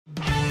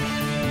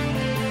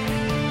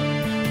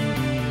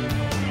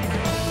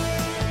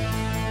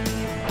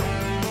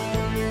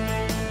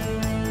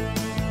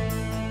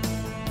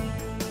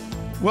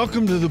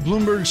Welcome to the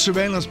Bloomberg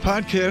Surveillance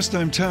Podcast.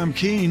 I'm Tom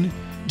Keene.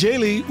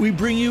 Daily, we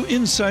bring you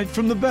insight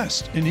from the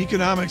best in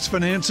economics,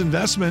 finance,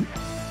 investment,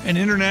 and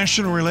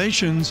international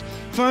relations.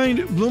 Find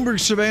Bloomberg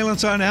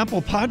Surveillance on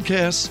Apple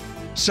Podcasts,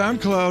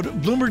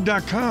 SoundCloud,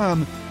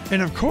 Bloomberg.com,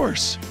 and of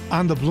course,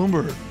 on the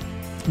Bloomberg.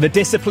 The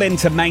discipline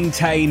to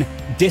maintain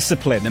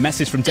discipline. The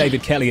message from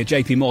David Kelly at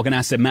JPMorgan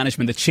Asset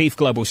Management, the chief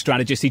global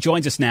strategist. He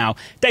joins us now.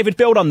 David,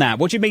 build on that.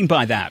 What do you mean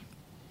by that?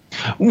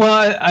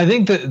 Well, I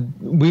think that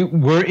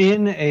we're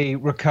in a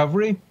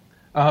recovery,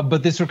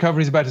 but this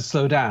recovery is about to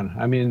slow down.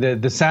 I mean,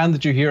 the sound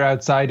that you hear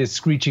outside is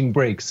screeching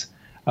brakes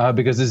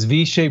because this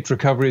V-shaped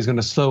recovery is going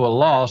to slow a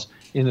lot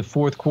in the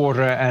fourth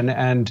quarter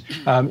and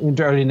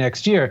into early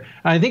next year.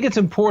 And I think it's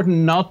important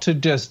not to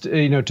just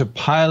to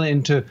pile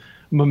into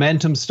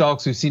momentum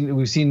stocks. We've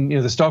seen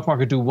the stock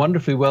market do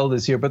wonderfully well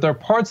this year, but there are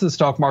parts of the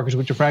stock market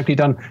which have frankly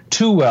done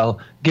too well,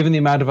 given the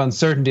amount of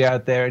uncertainty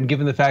out there and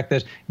given the fact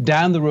that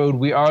down the road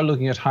we are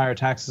looking at higher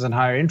taxes and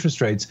higher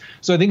interest rates.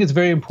 So I think it's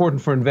very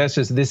important for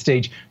investors at this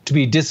stage to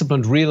be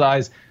disciplined,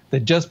 realize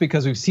that just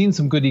because we've seen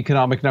some good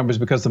economic numbers,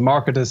 because the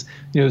market has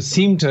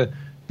seemed to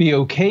be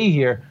okay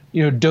here,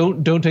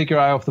 don't take your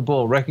eye off the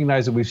ball.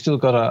 Recognize that we've still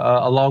got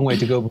a long way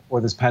to go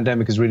before this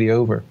pandemic is really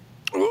over.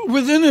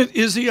 Within it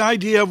is the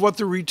idea of what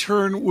the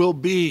return will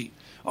be.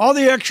 All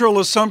the actual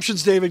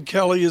assumptions, David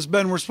Kelly, has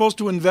been we're supposed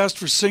to invest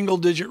for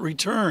single-digit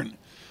return.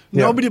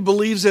 Yeah. Nobody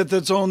believes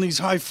that's on these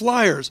high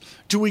flyers.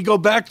 Do we go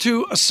back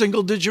to a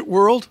single-digit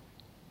world?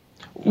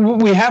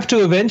 We have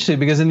to eventually,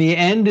 because in the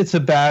end, it's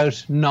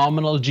about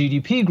nominal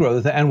GDP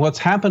growth. And what's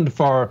happened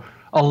for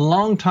a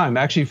long time,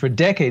 actually for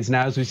decades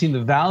now, is we've seen the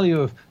value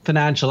of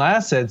financial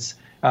assets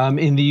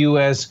in the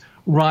U.S.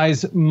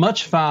 rise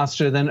much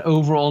faster than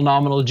overall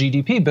nominal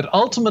GDP. But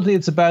ultimately,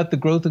 it's about the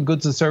growth in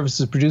goods and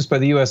services produced by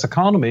the U.S.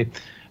 economy.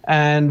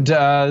 And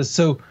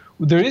so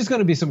there is going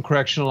to be some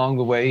correction along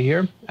the way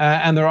here.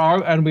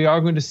 And we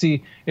are going to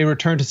see a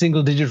return to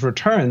single-digit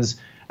returns.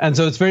 And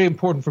so it's very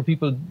important for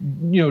people,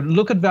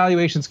 look at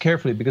valuations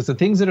carefully, because the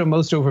things that are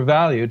most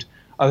overvalued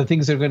are the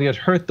things that are going to get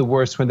hurt the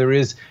worst when there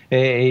is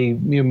a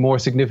more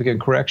significant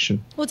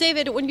correction. Well,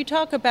 David, when you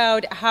talk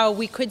about how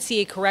we could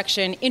see a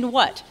correction in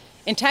what?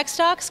 In tech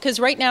stocks? Because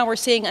right now we're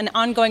seeing an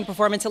ongoing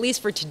performance, at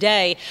least for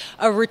today,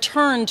 a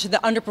return to the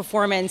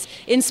underperformance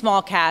in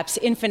small caps,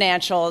 in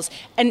financials,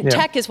 and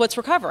tech is what's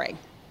recovering.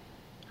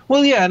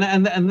 Well, yeah,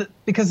 and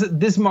because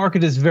this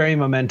market is very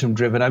momentum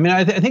driven. I mean,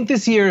 I think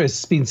this year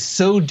has been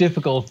so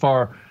difficult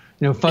for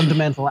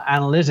fundamental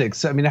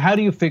analytics. I mean, how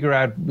do you figure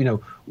out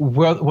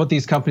what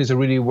these companies are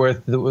really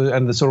worth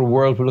and the sort of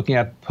world we're looking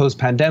at post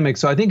pandemic?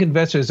 So I think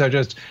investors are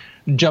just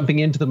jumping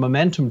into the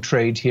momentum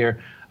trade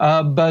here.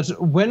 But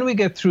when we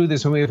get through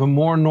this, when we have a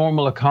more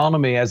normal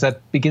economy, as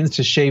that begins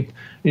to shape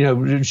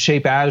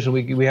out, and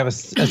we have a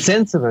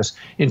sense of it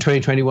in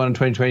 2021 and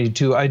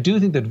 2022, I do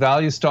think that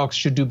value stocks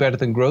should do better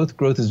than growth.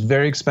 Growth is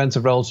very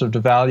expensive relative to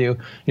value.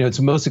 It's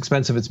the most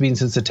expensive it's been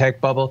since the tech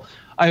bubble.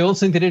 I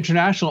also think that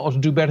international ought to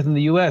do better than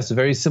the U.S. A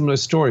very similar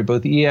story.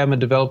 Both EM and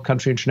developed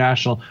country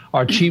international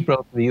are cheap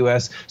relative to the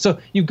U.S. So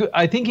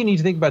I think you need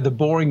to think about the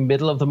boring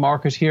middle of the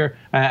market here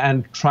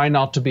and try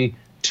not to be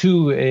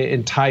too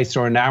enticed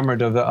or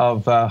enamored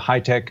of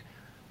high-tech,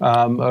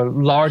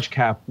 large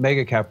cap,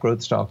 mega cap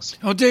growth stocks.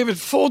 Oh, David,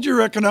 fold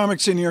your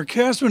economics in here.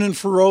 Kasman and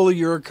Feroli,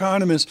 your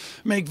economists,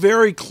 make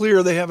very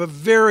clear they have a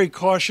very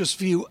cautious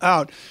view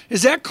out.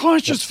 Is that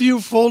cautious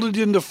view folded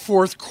into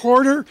fourth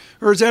quarter,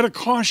 or is that a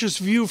cautious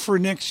view for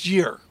next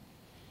year?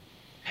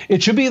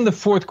 It should be in the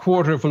fourth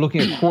quarter if we're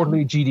looking at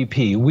quarterly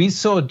GDP. We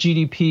saw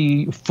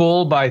GDP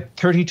fall by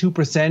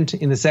 32%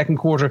 in the second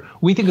quarter.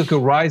 We think it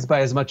could rise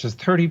by as much as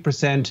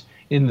 30%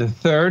 in the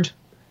third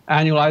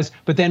annualized,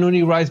 but then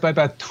only rise by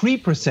about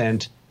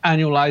 3%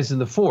 annualized in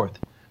the fourth.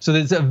 So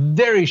there's a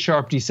very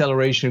sharp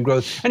deceleration in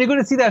growth. And you're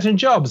going to see that in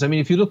jobs. I mean,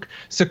 if you look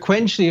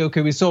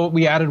sequentially,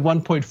 we added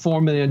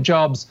 1.4 million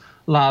jobs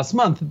last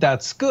month.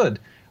 That's good.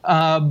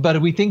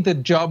 But we think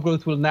that job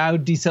growth will now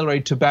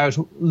decelerate to about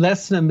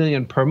less than 1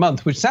 million per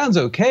month, which sounds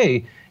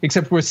okay,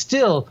 except we're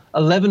still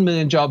 11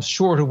 million jobs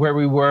short of where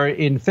we were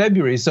in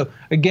February. So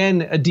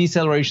again, a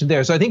deceleration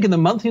there. So I think in the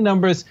monthly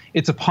numbers,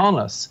 it's upon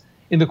us.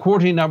 In the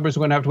quarterly numbers,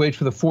 we're going to have to wait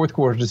for the fourth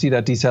quarter to see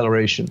that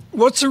deceleration.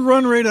 What's the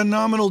run rate on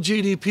nominal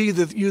GDP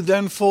that you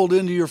then fold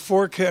into your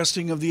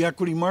forecasting of the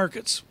equity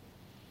markets?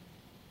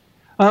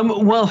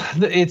 Well,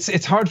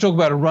 it's hard to talk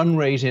about a run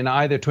rate in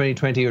either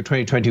 2020 or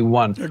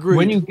 2021.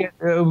 Agreed.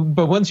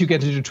 But once you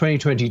get into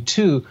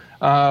 2022,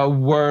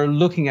 we're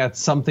looking at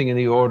something in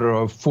the order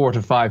of 4 to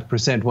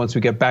 5% once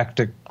we get back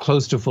to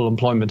close to full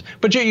employment.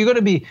 But you're going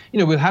to be,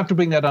 we'll have to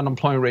bring that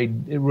unemployment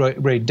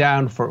rate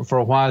down for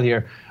a while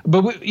here.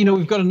 But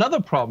we've got another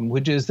problem,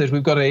 which is that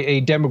we've got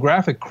a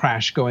demographic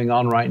crash going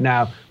on right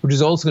now, which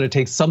is also going to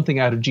take something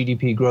out of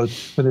GDP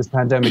growth when this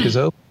pandemic is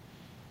over.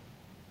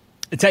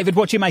 David,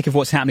 what do you make of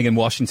what's happening in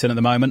Washington at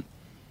the moment?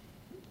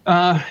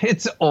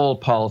 It's all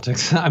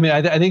politics. I mean,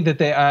 I think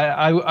that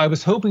I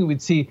was hoping we'd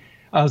see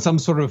some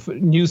sort of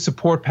new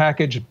support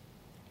package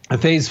a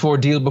phase 4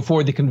 deal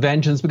before the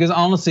conventions, because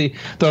honestly,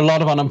 there are a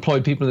lot of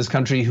unemployed people in this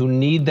country who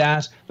need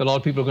that. A lot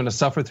of people are going to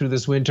suffer through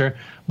this winter,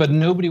 but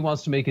nobody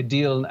wants to make a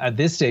deal at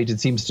this stage, it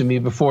seems to me,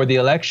 before the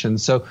election.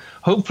 So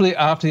hopefully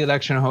after the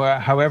election,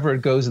 however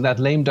it goes in that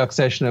lame duck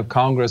session of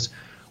Congress,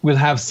 we'll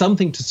have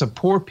something to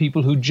support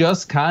people who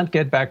just can't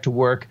get back to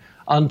work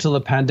until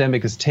the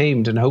pandemic is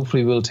tamed, and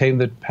hopefully we'll tame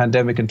the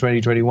pandemic in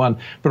 2021.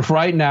 But for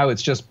right now,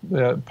 it's just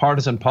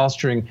partisan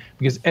posturing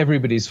because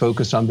everybody's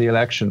focused on the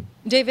election.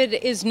 David,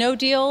 is no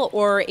deal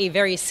or a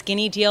very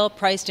skinny deal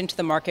priced into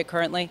the market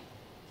currently?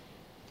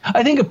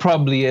 I think it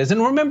probably is.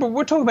 And remember,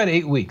 we're talking about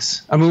 8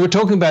 weeks. I mean, we're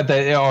talking about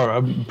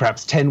or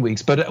perhaps 10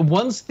 weeks. But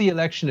once the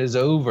election is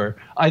over,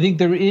 I think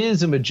there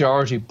is a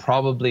majority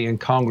probably in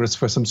Congress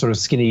for some sort of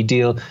skinny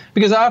deal.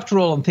 Because after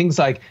all, on things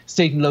like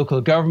state and local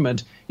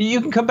government,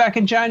 you can come back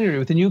in January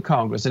with a new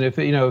Congress. And if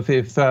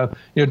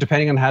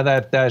depending on how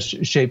that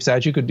shapes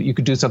out, you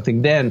could do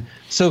something then.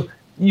 So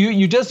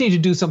you just need to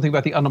do something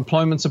about the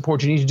unemployment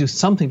support. You need to do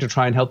something to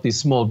try and help these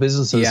small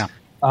businesses. Yeah.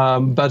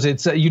 But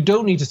it's you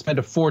don't need to spend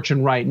a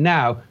fortune right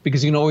now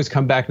because you can always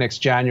come back next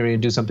January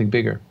and do something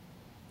bigger.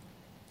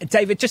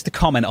 David, just to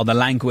comment on the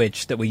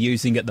language that we're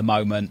using at the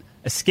moment.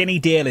 A skinny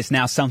deal is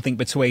now something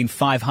between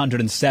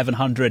 $500 and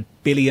 $700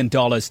 billion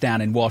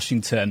down in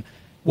Washington.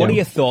 What are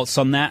your thoughts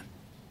on that?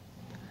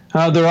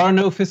 There are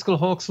no fiscal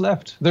hawks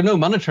left. There are no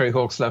monetary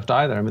hawks left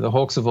either. I mean, the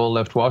hawks have all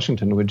left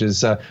Washington, which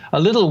is a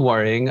little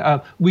worrying.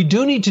 We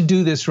do need to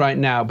do this right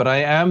now, but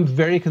I am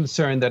very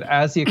concerned that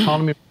as the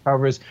economy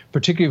recovers,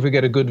 particularly if we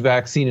get a good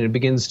vaccine and it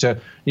begins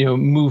to,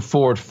 move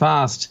forward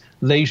fast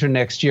later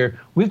next year,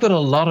 we've got a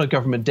lot of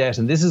government debt,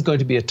 and this is going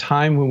to be a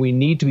time when we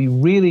need to be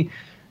really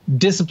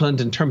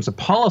disciplined in terms of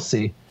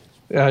policy,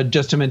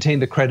 just to maintain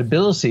the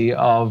credibility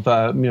of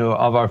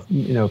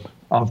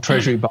of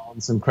Treasury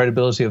bonds and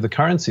credibility of the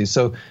currency.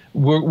 So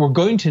we're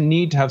going to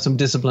need to have some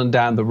discipline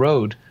down the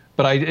road.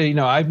 But I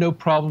have no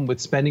problem with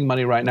spending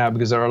money right now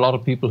because there are a lot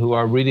of people who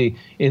are really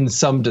in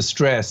some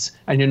distress,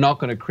 and you're not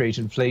going to create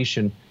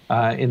inflation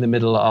in the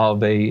middle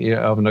of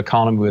an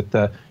economy with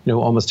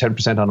almost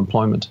 10%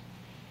 unemployment.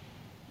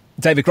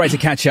 David, great to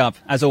catch up.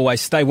 As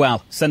always, stay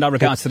well. Send our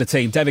regards to the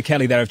team. David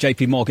Kelly there of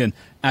JPMorgan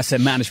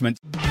Asset Management.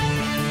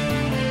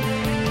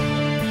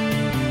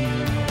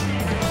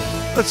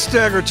 Let's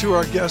stagger to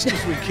our guest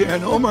as we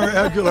can. Omar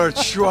Aguilar,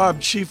 Schwab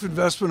Chief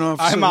Investment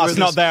Officer. Omar's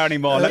not there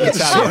anymore, let me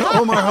tell you.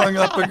 Omar hung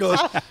up and goes,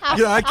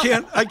 I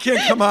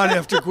can't come on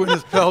after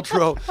Gwyneth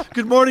Paltrow.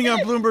 Good morning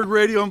on Bloomberg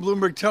Radio and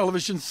Bloomberg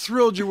Television.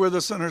 Thrilled you're with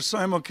us on our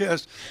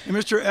simulcast. And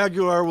Mr.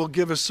 Aguilar will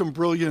give us some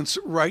brilliance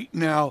right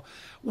now.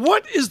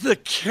 What is the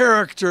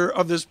character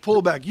of this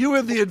pullback? You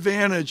have the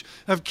advantage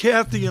of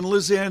Kathy and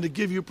Lizanne to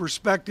give you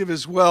perspective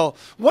as well.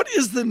 What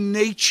is the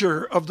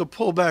nature of the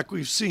pullback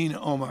we've seen,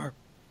 Omar?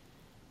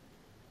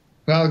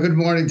 Well, good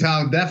morning,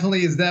 Tom.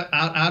 Definitely is that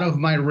out of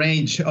my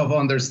range of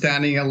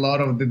understanding a lot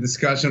of the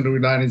discussion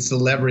regarding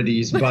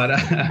celebrities. But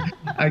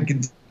I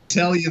can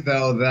tell you,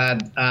 though,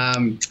 that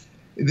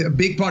a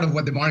big part of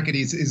what the market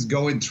is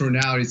going through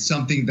now is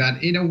something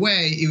that, in a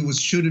way,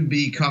 shouldn't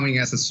be coming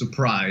as a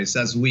surprise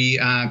as we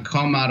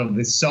come out of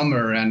the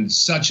summer and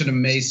such an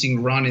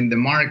amazing run in the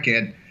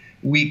market.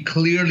 We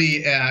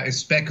clearly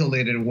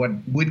speculated what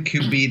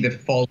could be the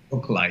fall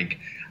look like.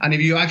 And if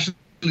you actually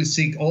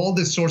see all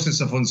the sources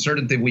of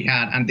uncertainty we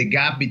had and the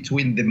gap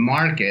between the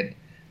market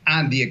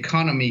and the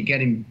economy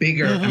getting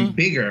bigger and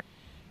bigger,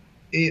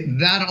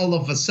 that all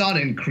of a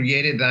sudden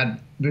created that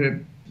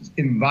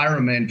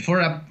environment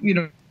for a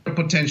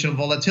potential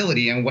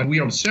volatility. And what we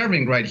are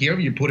observing right here,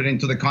 you put it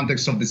into the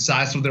context of the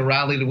size of the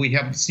rally that we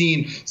have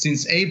seen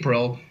since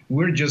April,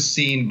 we're just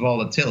seeing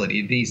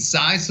volatility. The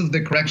size of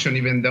the correction,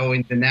 even though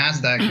in the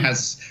NASDAQ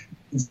has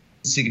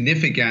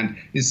significant,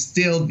 is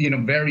still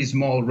very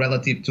small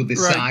relative to the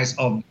size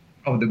of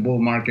the bull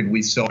market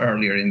we saw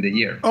earlier in the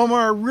year.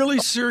 Omar, a really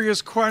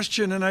serious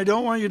question, and I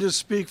don't want you to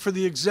speak for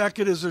the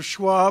executives of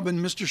Schwab and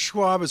Mr.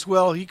 Schwab as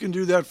well. He can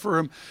do that for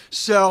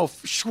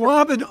himself.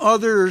 Schwab and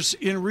others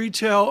in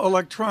retail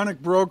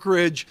electronic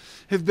brokerage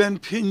have been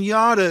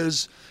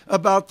piñatas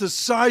about the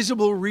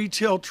sizable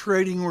retail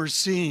trading we're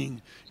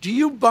seeing. Do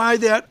you buy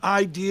that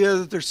idea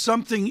that there's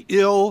something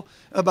ill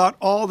about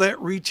all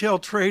that retail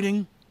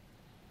trading?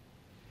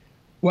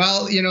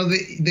 Well,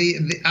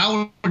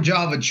 our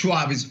job at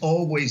Schwab is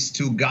always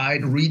to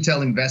guide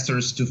retail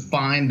investors to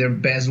find their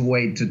best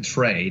way to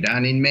trade,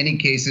 and in many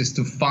cases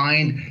to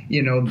find,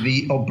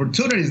 the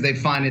opportunities they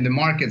find in the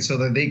market so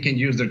that they can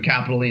use their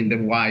capital in the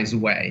wise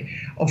way.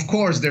 Of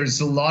course, there's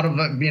a lot of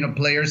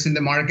players in the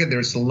market.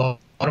 There's a lot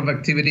of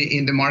activity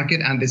in the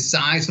market, and the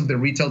size of the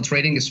retail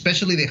trading,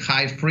 especially the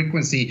high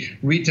frequency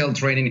retail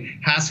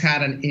trading, has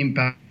had an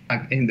impact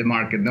in the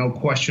market, no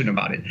question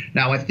about it.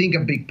 Now, I think a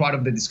big part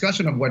of the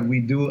discussion of what we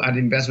do at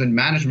investment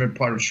management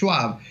part of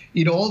Schwab,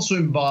 it also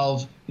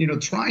involves,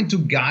 trying to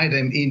guide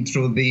them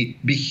into the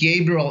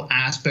behavioral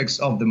aspects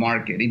of the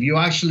market. If you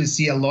actually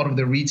see a lot of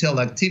the retail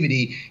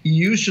activity,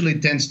 usually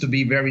tends to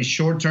be very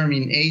short-term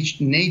in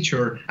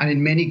nature, and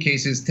in many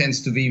cases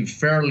tends to be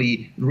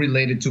fairly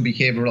related to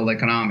behavioral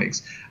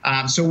economics.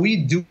 So we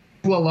do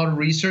a lot of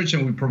research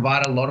and we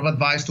provide a lot of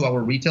advice to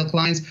our retail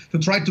clients to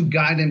try to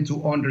guide them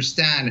to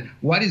understand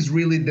what is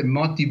really the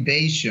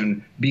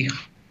motivation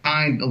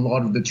behind a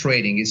lot of the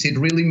trading. Is it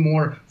really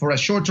more for a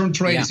short-term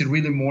trade? Yeah. Is it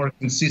really more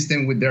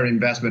consistent with their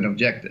investment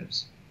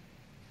objectives?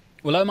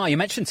 Well, Omar, you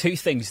mentioned two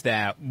things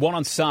there. One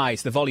on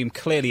size, the volume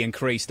clearly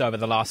increased over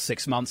the last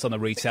 6 months on the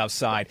retail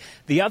side.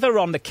 The other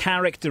on the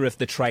character of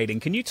the trading.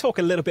 Can you talk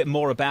a little bit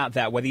more about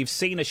that, whether you've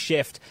seen a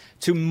shift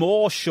to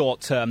more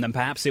short-term than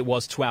perhaps it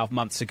was 12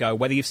 months ago,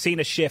 whether you've seen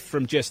a shift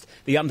from just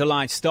the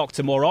underlying stock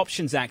to more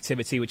options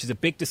activity, which is a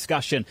big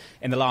discussion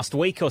in the last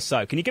week or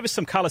so. Can you give us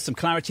some color, some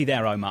clarity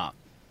there, Omar?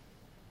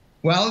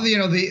 Well,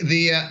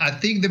 I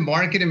think the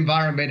market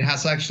environment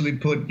has actually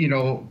put,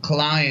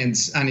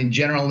 clients and in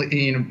general,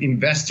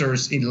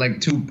 investors in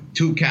like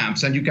two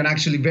camps. And you can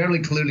actually very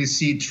clearly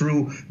see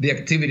through the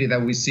activity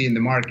that we see in the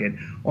market.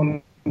 On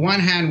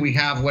one hand, we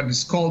have what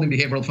is called in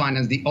behavioral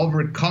finance the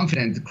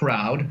overconfident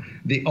crowd,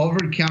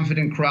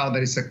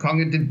 that is a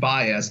cognitive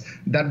bias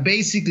that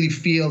basically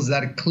feels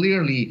that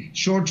clearly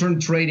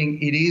short-term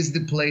trading, it is the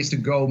place to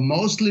go,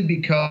 mostly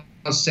because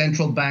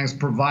central banks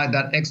provide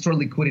that extra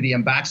liquidity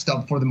and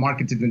backstop for the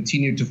market to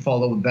continue to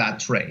follow that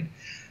trade.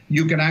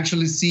 You can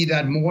actually see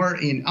that more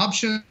in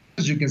options.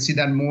 You can see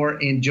that more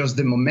in just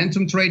the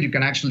momentum trade. You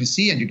can actually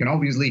see, and you can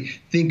obviously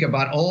think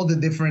about all the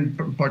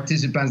different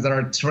participants that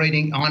are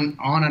trading on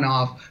and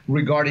off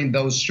regarding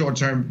those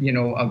short-term,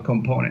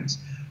 components.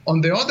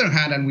 On the other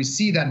hand, and we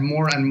see that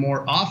more and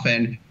more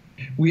often,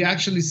 we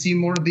actually see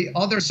more of the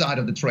other side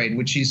of the trade,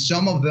 which is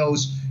some of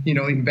those,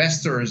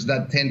 investors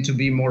that tend to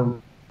be more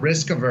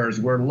risk averse,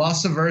 where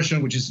loss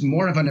aversion, which is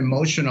more of an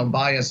emotional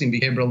bias in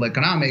behavioral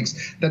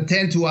economics, that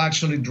tend to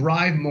actually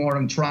drive more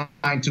and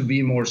trying to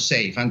be more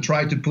safe and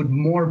try to put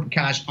more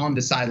cash on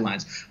the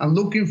sidelines and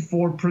looking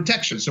for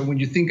protection. So when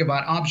you think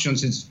about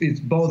options, it's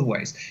both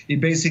ways.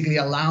 It basically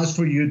allows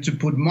for you to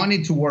put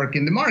money to work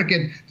in the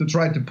market to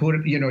try to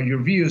put,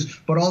 your views,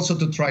 but also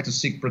to try to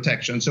seek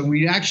protection. So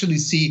we actually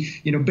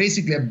see,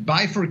 basically a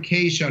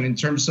bifurcation in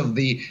terms of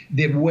the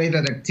way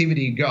that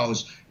activity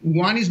goes.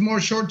 One is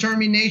more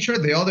short-term in nature.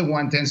 The other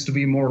one tends to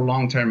be more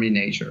long-term in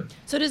nature.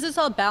 So does this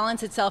all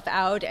balance itself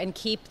out and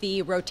keep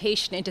the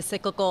rotation into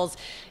cyclicals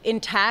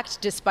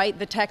intact despite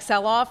the tech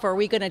sell-off? Or are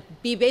we going to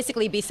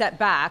basically be set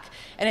back,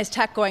 and is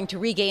tech going to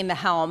regain the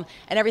helm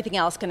and everything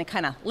else going to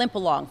kind of limp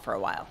along for a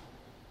while?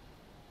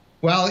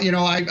 Well,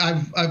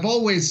 I've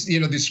always,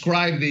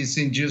 described this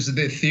in just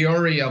the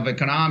theory of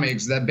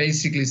economics that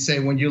basically say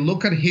when you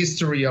look at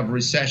history of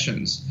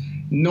recessions,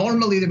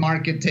 normally the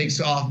market takes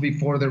off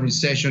before the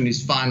recession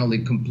is finally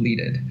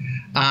completed.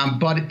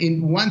 But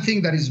in one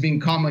thing that has been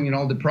common in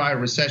all the prior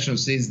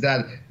recessions is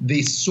that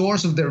the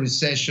source of the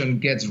recession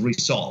gets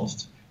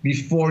resolved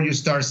before you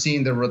start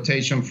seeing the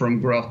rotation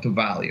from growth to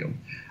value.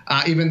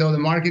 Even though the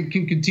market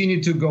can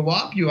continue to go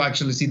up, you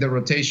actually see the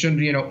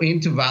rotation,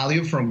 into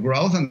value from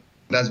growth, and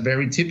that's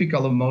very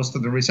typical of most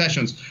of the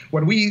recessions.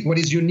 What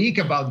is unique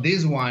about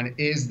this one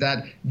is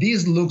that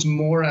this looks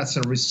more as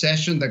a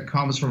recession that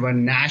comes from a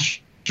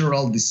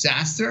natural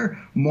disaster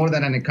more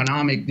than an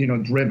economic,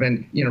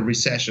 driven,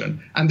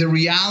 recession. And the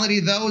reality,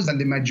 though, is that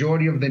the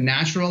majority of the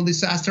natural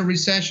disaster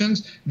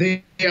recessions,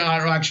 they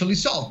are actually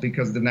solved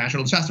because the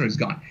natural disaster is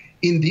gone.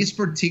 In this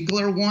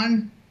particular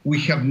one, we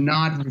have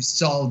not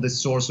resolved the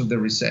source of the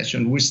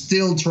recession. We're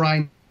still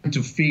trying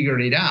to figure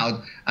it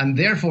out. And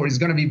therefore, it's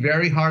going to be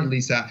very hard,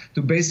 Lisa,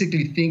 to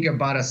basically think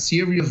about a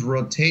serious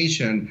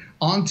rotation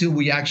until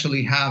we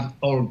actually have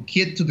or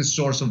get to the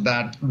source of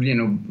that,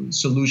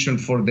 solution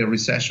for the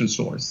recession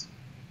source.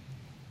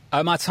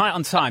 My tight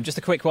on time, just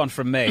a quick one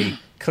from me.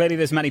 Clearly,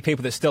 there's many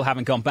people that still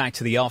haven't gone back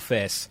to the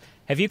office.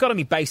 Have you got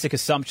any basic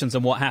assumptions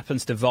on what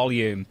happens to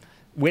volume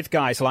with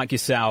guys like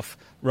yourself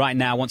right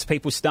now once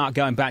people start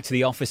going back to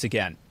the office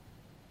again?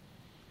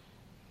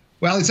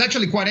 Well, it's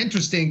actually quite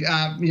interesting,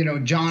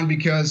 John,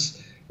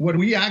 because what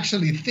we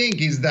actually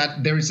think is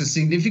that there is a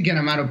significant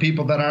amount of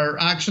people that are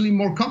actually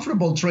more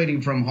comfortable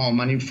trading from home.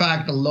 And in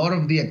fact, a lot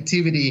of the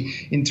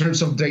activity in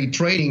terms of day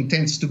trading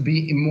tends to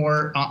be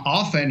more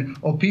often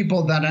of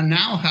people that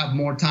now have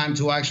more time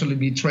to actually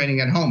be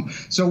trading at home.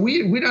 So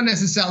we don't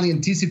necessarily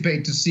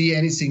anticipate to see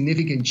any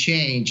significant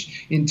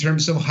change in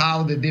terms of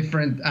how the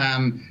different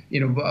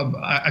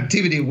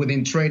activity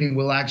within trading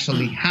will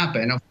actually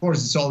happen. Of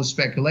course, it's all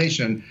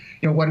speculation.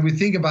 When we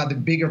think about the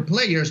bigger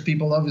players,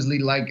 people obviously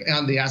like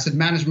on the asset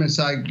management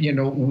side,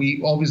 we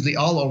obviously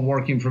all are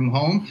working from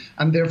home,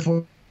 and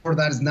therefore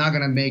that is not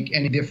going to make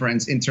any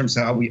difference in terms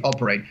of how we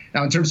operate.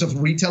 Now, in terms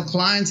of retail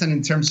clients and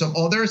in terms of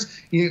others,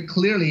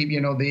 clearly,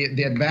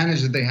 the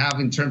advantage that they have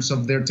in terms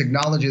of their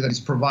technology that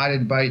is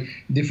provided by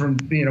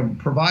different,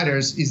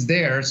 providers is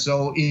there.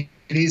 So it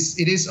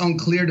is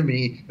unclear to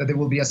me that there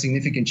will be a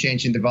significant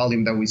change in the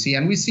volume that we see,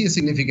 and we see a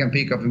significant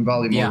pickup in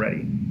volume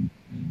already.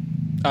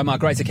 Omar,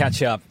 great to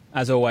catch up.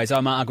 As always,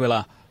 Omar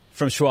Aguilar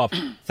from Schwab.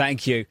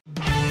 Thank you.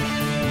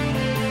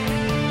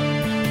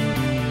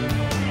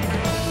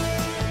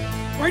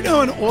 Right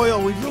now in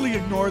oil, we've really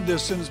ignored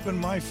this, and it's been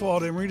my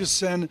fault. Amrita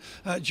Sen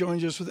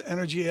joins us with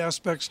Energy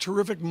Aspects,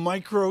 terrific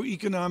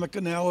microeconomic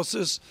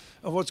analysis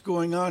of what's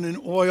going on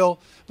in oil,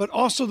 but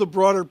also the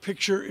broader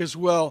picture as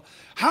well.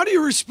 How do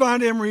you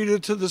respond, Amrita,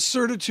 to the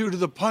certitude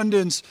of the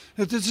pundits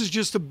that this is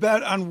just a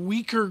bet on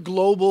weaker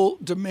global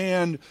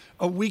demand,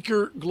 a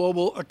weaker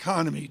global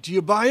economy? Do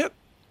you buy it?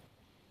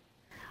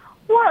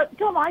 Well,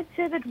 Tom, I'd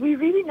say that we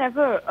really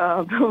never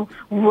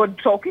were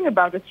talking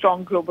about a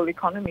strong global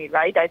economy,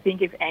 right? I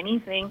think if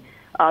anything,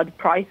 the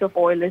price of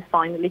oil is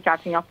finally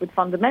catching up with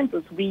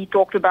fundamentals. We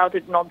talked about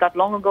it not that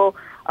long ago,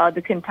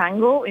 the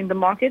contango in the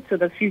market. So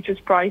the futures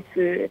price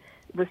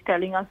was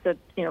telling us that,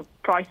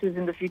 prices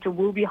in the future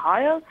will be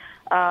higher.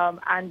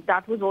 And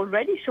that was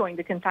already showing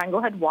the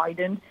contango had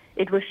widened.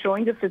 It was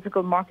showing the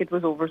physical market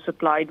was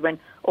oversupplied when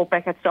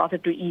OPEC had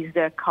started to ease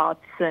their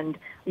cuts and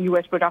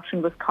U.S.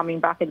 production was coming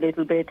back a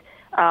little bit.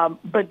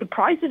 But the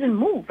price didn't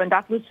move. And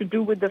that was to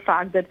do with the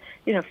fact that,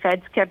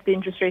 Feds kept the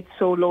interest rates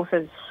so low, so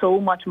there's so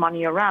much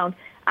money around,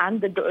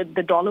 and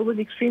the dollar was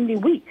extremely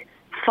weak.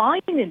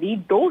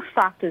 Finally, those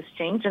factors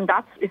changed, and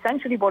that's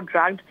essentially what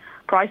dragged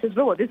prices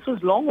lower. This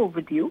was long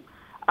overdue.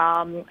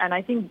 And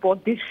I think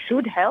what this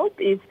should help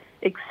is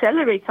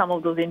accelerate some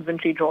of those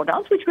inventory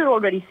drawdowns, which we're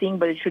already seeing,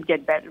 but it should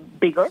get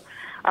bigger.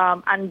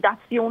 And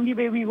that's the only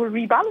way we will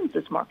rebalance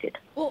this market.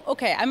 Well,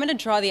 okay, I'm going to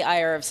draw the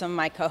ire of some of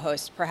my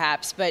co-hosts,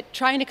 perhaps, but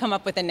trying to come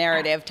up with a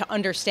narrative to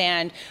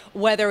understand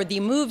whether the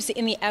moves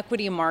in the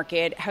equity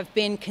market have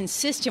been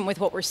consistent with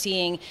what we're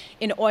seeing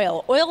in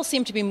oil. Oil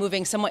seemed to be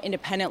moving somewhat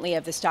independently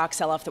of the stock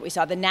sell-off that we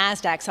saw, the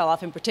NASDAQ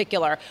sell-off in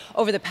particular,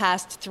 over the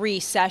past 3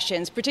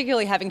 sessions,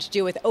 particularly having to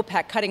do with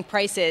OPEC cutting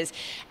prices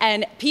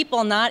and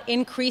people not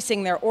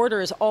increasing their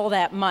orders all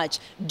that much.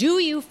 Do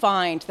you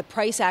find the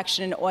price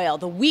action in oil,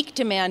 the weak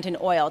demand in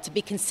oil, to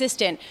be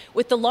consistent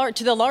with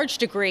to the large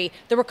degree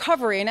the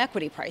recovery in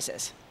equity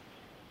prices?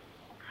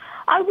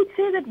 I would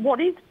say that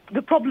what is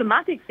the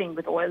problematic thing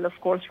with oil, of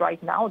course,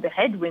 right now, the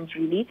headwinds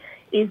really,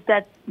 is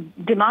that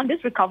demand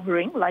is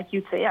recovering, like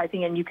you say, I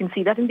think, and you can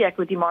see that in the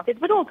equity market,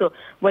 but also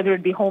whether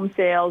it be home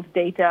sales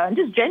data and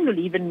just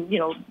generally even,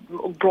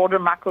 broader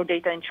macro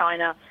data in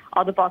China,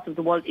 other parts of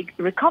the world,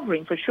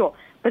 recovering for sure.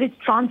 But it's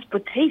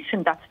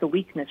transportation that's the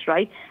weakness,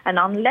 right? And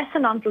unless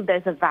and until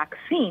there's a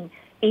vaccine,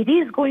 it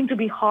is going to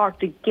be hard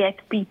to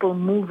get people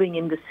moving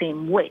in the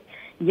same way.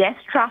 Yes,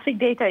 traffic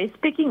data is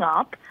picking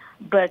up,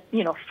 but,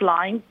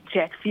 flying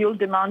jet fuel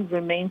demand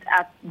remains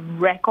at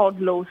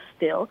record lows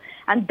still.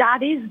 And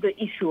that is the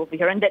issue over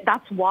here. And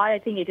that's why I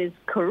think it is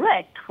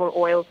correct for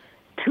oil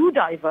to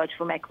diverge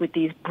from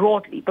equities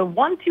broadly. But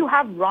once you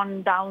have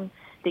run down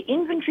the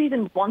inventories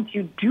and once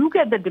you do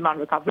get the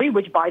demand recovery,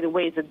 which, by the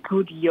way, is a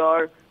good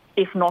year,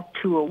 if not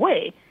 2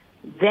 away,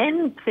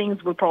 then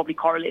things will probably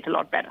correlate a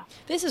lot better.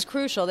 This is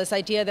crucial, this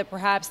idea that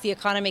perhaps the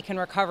economy can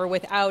recover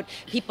without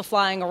people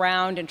flying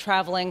around and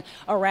traveling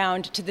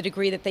around to the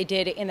degree that they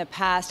did in the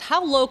past.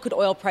 How low could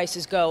oil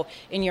prices go,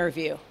 in your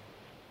view?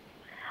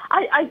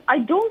 I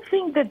don't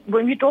think that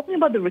when we're talking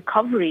about the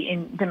recovery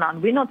in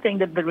demand, we're not saying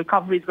that the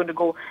recovery is going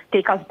to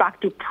take us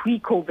back to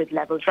pre-COVID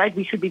levels, right?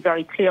 We should be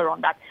very clear on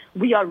that.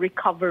 We are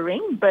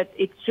recovering, but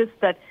it's just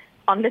that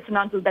unless and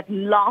until that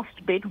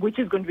last bit, which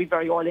is going to be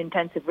very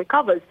oil-intensive,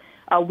 recovers,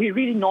 we're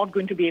really not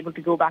going to be able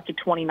to go back to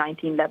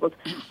 2019 levels.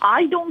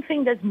 I don't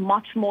think there's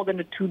much more than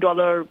a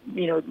 $2,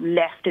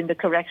 left in the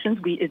corrections.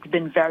 It's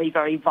been very,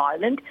 very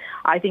violent.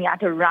 I think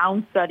at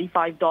around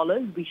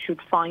 $35, we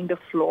should find a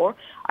floor.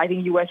 I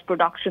think U.S.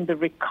 production, the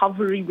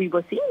recovery we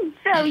were seeing,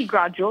 very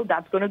gradual.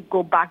 That's going to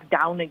go back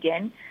down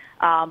again.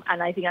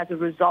 And I think as a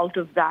result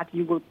of that,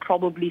 you will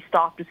probably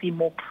start to see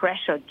more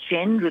pressure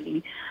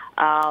generally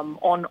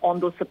on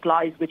those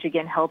supplies, which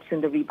again helps in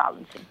the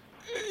rebalancing.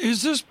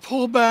 Is this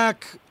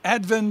pullback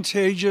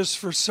advantageous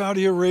for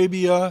Saudi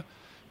Arabia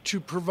to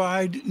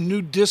provide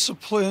new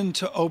discipline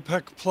to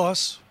OPEC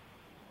Plus?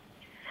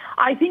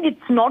 I think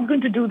it's not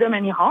going to do them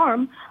any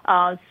harm,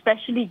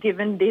 especially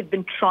given they've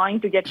been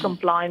trying to get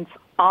compliance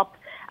up.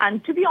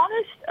 And to be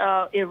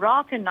honest,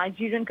 Iraq and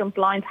Nigerian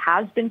compliance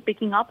has been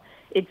picking up.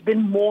 It's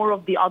been more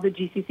of the other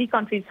GCC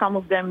countries. Some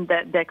of them,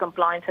 their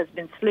compliance has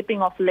been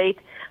slipping off late.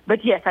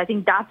 But yes, I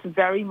think that's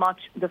very much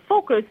the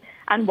focus.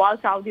 And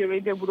while Saudi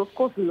Arabia would, of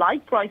course,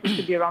 like prices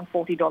to be around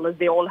 $40,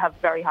 they all have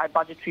very high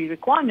budgetary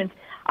requirements.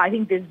 I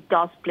think this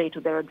does play to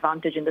their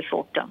advantage in the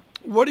short term.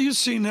 What do you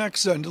see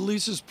next then? To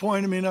Lisa's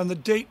point, on the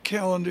date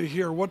calendar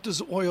here, what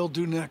does oil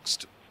do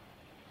next?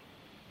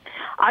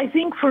 I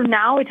think for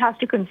now it has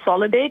to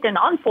consolidate, and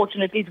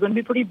unfortunately it's going to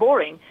be pretty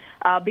boring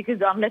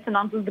because unless and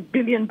until the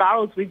billion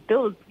barrels we've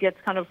built gets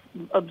kind of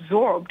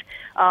absorbed,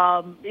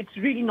 it's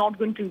really not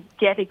going to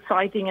get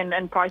exciting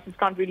and prices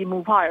can't really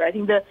move higher. I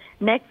think the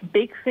next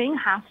big thing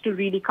has to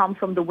really come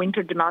from the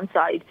winter demand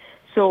side.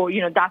 So,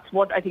 that's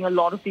what I think a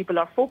lot of people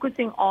are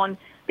focusing on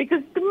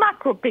because the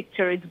macro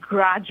picture is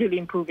gradually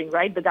improving,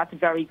 right? But that's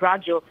very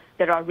gradual.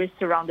 There are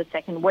risks around the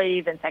second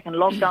wave and second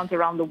lockdowns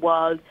around the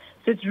world.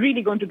 So it's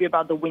really going to be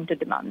about the winter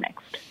demand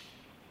next.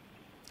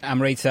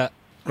 Amrita,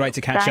 great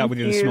to catch up with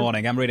you this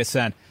morning. Amrita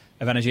Sen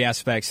of Energy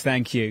Aspects,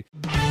 thank you.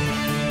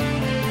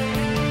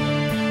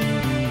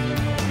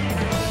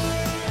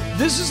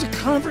 This is a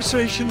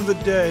conversation of the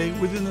day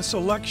within this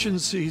election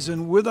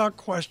season, without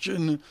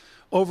question,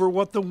 over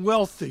what the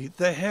wealthy,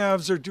 the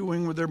haves, are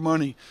doing with their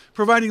money.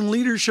 Providing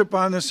leadership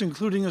on this,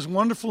 including his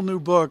wonderful new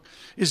book,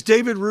 is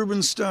David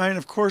Rubenstein,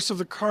 of course, of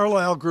the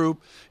Carlyle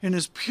Group, in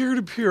his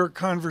peer-to-peer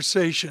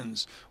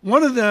conversations.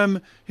 One of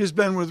them has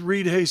been with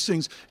Reed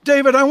Hastings.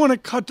 David, I want to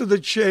cut to the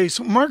chase.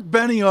 Mark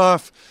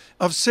Benioff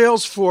of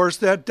Salesforce,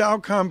 that Dow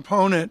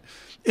component,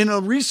 in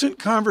a recent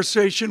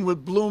conversation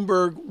with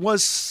Bloomberg,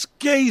 was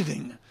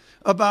scathing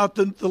about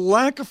the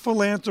lack of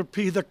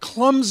philanthropy, the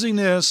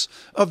clumsiness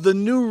of the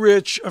new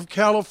rich of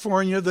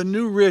California, the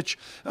new rich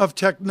of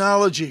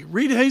technology.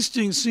 Reed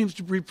Hastings seems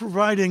to be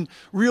providing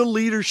real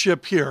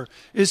leadership here.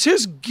 Is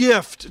his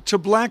gift to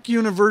black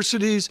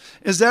universities,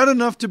 is that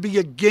enough to be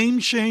a game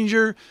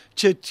changer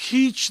to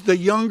teach the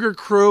younger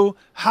crew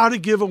how to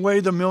give away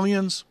the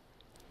millions?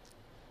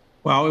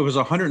 Well, it was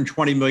a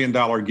 $120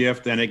 million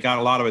gift, and it got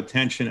a lot of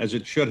attention, as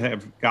it should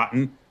have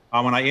gotten.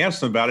 When I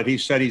asked him about it, he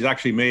said he's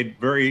actually made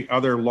very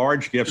other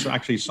large gifts.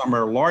 Actually, some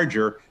are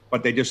larger,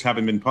 but they just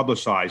haven't been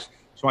publicized.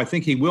 So I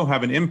think he will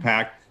have an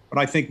impact. But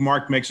I think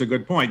Mark makes a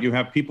good point. You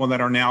have people that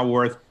are now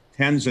worth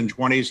tens and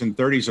 20s and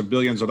 30s of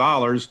billions of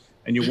dollars,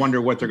 and you wonder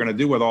what they're going to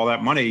do with all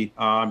that money,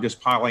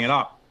 just piling it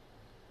up.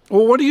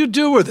 Well, what do you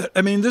do with it?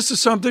 I mean, this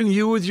is something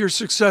you with your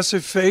success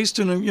have faced.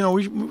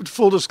 And,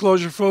 full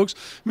disclosure, folks,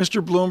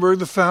 Mr. Bloomberg,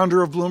 the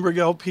founder of Bloomberg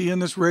LP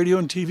and this radio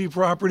and TV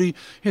property,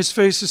 has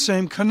faced the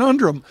same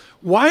conundrum.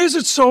 Why is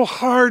it so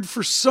hard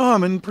for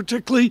some, and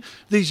particularly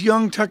these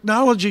young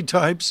technology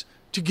types,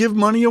 to give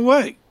money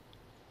away?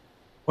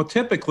 Well,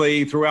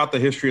 typically throughout the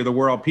history of the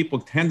world,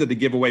 people tended to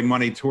give away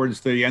money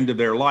towards the end of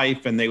their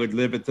life, and they would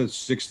live at the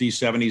 60s,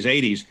 70s,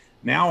 80s.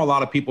 Now, a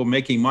lot of people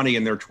making money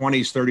in their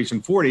 20s, 30s,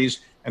 and 40s,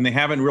 and they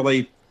haven't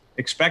really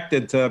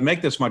expected to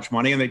make this much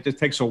money, and it just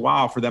takes a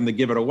while for them to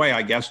give it away,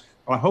 I guess.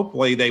 But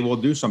hopefully they will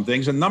do some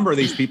things. A number of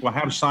these people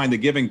have signed the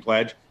giving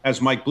pledge, as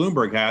Mike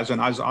Bloomberg has,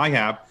 and as I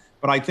have.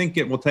 But I think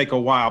it will take a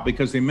while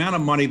because the amount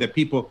of money that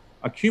people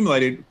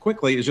accumulated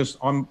quickly is just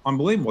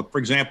unbelievable. For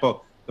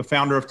example, the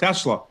founder of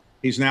Tesla,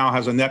 he's now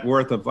has a net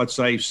worth of, let's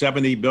say,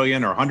 $70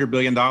 billion or $100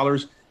 billion.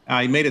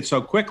 He made it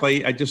so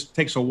quickly, it just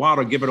takes a while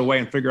to give it away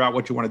and figure out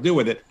what you want to do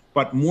with it.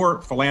 But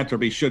more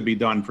philanthropy should be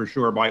done for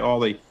sure by all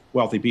the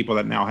wealthy people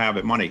that now have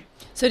it money.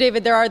 So,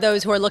 David, there are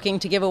those who are looking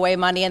to give away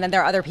money, and then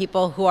there are other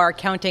people who are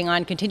counting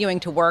on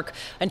continuing to work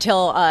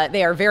until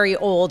they are very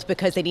old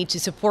because they need to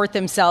support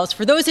themselves.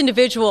 For those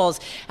individuals,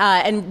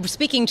 and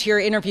speaking to your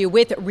interview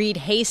with Reed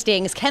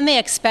Hastings, can they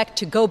expect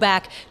to go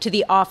back to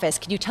the office?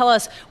 Can you tell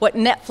us what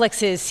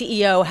Netflix's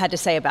CEO had to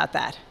say about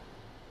that?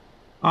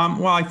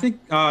 Well, I think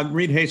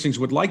Reed Hastings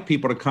would like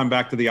people to come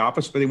back to the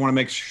office, but they want to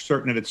make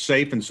certain that it's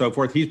safe and so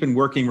forth. He's been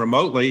working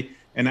remotely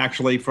and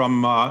actually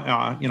from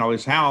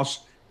his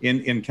house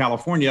in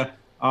California.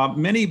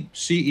 Many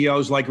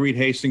CEOs like Reed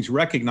Hastings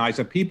recognize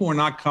that people are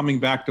not coming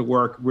back to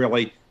work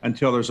really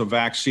until there's a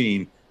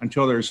vaccine,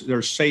 until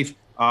there's safe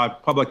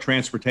public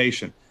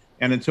transportation,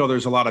 and until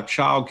there's a lot of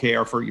child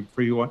care for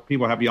people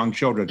who have young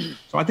children.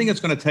 So I think it's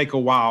going to take a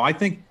while. I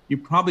think you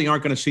probably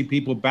aren't going to see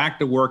people back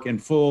to work in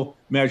full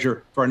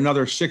measure for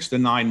another 6 to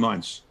 9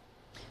 months.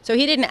 So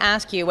he didn't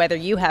ask you whether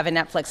you have a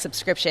Netflix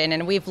subscription,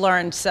 and we've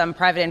learned some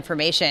private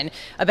information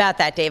about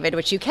that, David,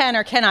 which you can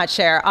or cannot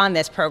share on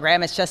this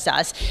program. It's just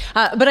us.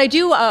 But I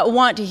do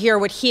want to hear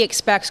what he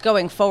expects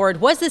going forward.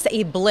 Was this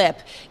a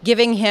blip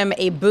giving him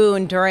a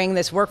boon during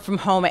this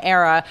work-from-home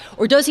era,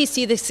 or does he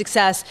see the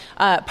success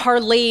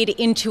parlayed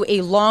into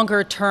a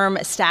longer-term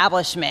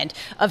establishment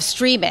of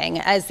streaming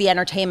as the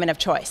entertainment of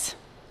choice?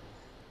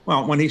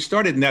 Well, when he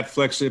started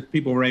Netflix, if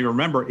people may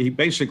remember, he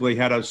basically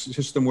had a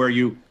system where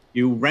you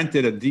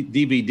rented a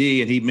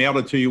DVD and he mailed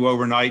it to you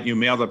overnight and you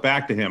mailed it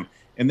back to him.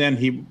 And then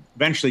he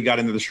eventually got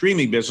into the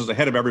streaming business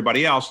ahead of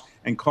everybody else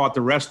and caught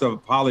the rest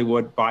of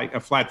Hollywood by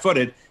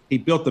flat-footed. He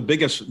built the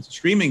biggest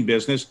streaming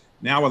business,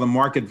 now with a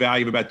market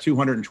value of about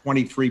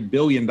 $223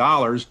 billion.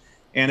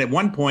 And at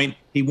one point,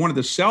 he wanted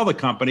to sell the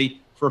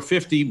company for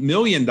 $50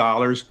 million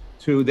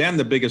to then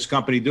the biggest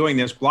company doing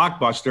this,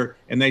 Blockbuster.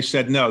 And they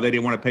said no, they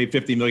didn't want to pay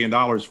 $50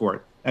 million for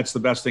it. That's the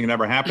best thing that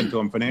ever happened to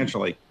him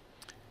financially.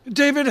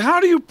 David,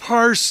 how do you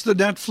parse the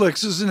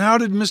Netflixes, and how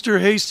did Mr.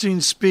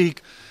 Hastings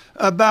speak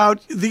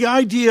about the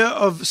idea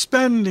of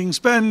spending,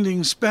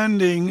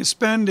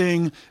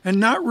 and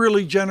not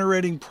really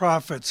generating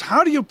profits?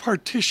 How do you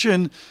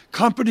partition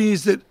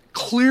companies that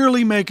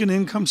clearly make an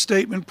income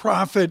statement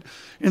profit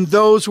and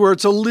those where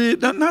it's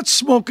not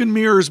smoke and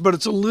mirrors, but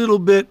it's a little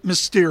bit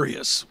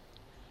mysterious?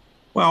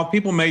 Well,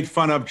 people made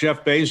fun of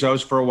Jeff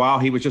Bezos for a while.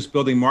 He was just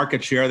building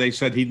market share. They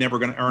said he'd never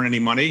going to earn any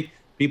money.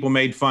 People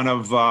made fun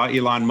of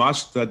Elon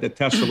Musk, that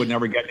Tesla would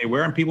never get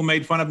anywhere. And people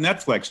made fun of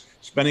Netflix,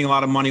 spending a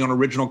lot of money on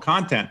original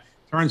content.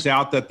 Turns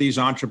out that these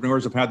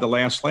entrepreneurs have had the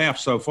last laugh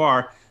so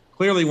far.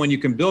 Clearly, when you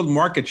can build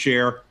market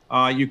share,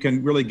 you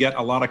can really get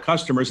a lot of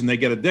customers, and they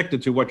get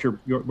addicted to what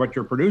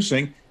you're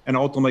producing. And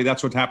ultimately,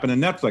 that's what happened in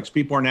Netflix.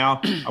 People are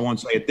now, I won't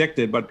say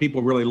addicted, but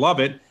people really love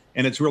it.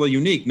 And it's really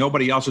unique.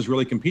 Nobody else is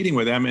really competing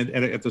with them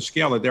at the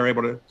scale that they're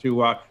able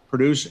to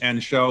produce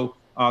and show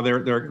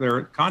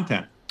their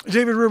content.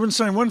 David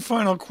Rubenstein, one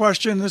final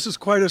question. This is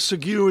quite a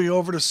segue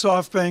over to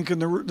SoftBank and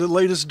the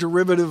latest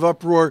derivative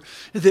uproar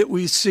that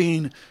we've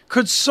seen.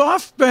 Could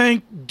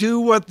SoftBank do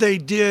what they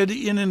did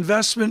in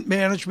investment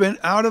management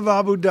out of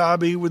Abu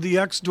Dhabi with the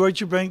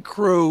ex-Deutsche Bank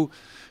crew?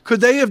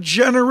 Could they have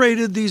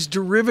generated these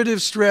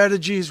derivative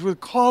strategies with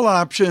call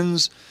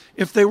options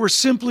if they were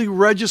simply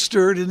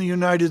registered in the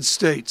United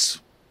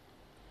States?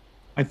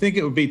 I think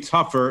it would be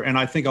tougher, and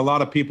I think a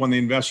lot of people in the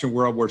investment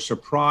world were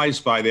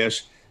surprised by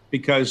this,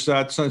 because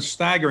it's a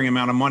staggering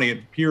amount of money. It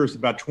appears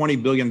about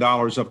 $20 billion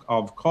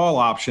of call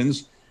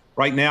options.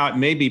 Right now, it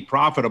may be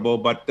profitable,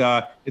 but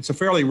it's a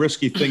fairly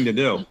risky thing to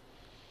do.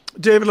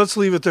 David, let's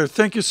leave it there.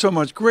 Thank you so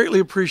much. Greatly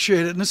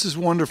appreciate it. And this is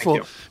wonderful.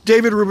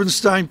 David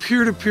Rubenstein,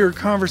 peer-to-peer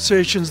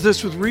conversations.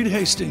 This with Reed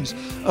Hastings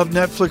of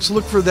Netflix.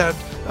 Look for that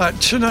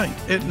tonight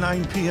at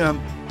 9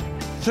 p.m.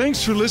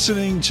 Thanks for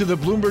listening to the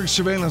Bloomberg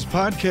Surveillance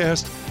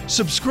Podcast.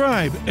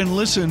 Subscribe and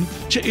listen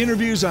to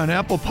interviews on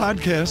Apple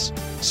Podcasts,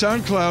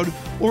 SoundCloud,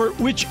 or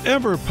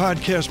whichever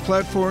podcast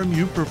platform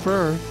you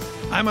prefer.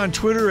 I'm on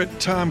Twitter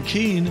at Tom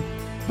Keene.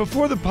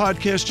 Before the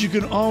podcast, you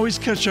can always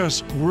catch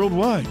us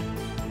worldwide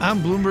on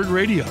Bloomberg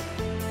Radio.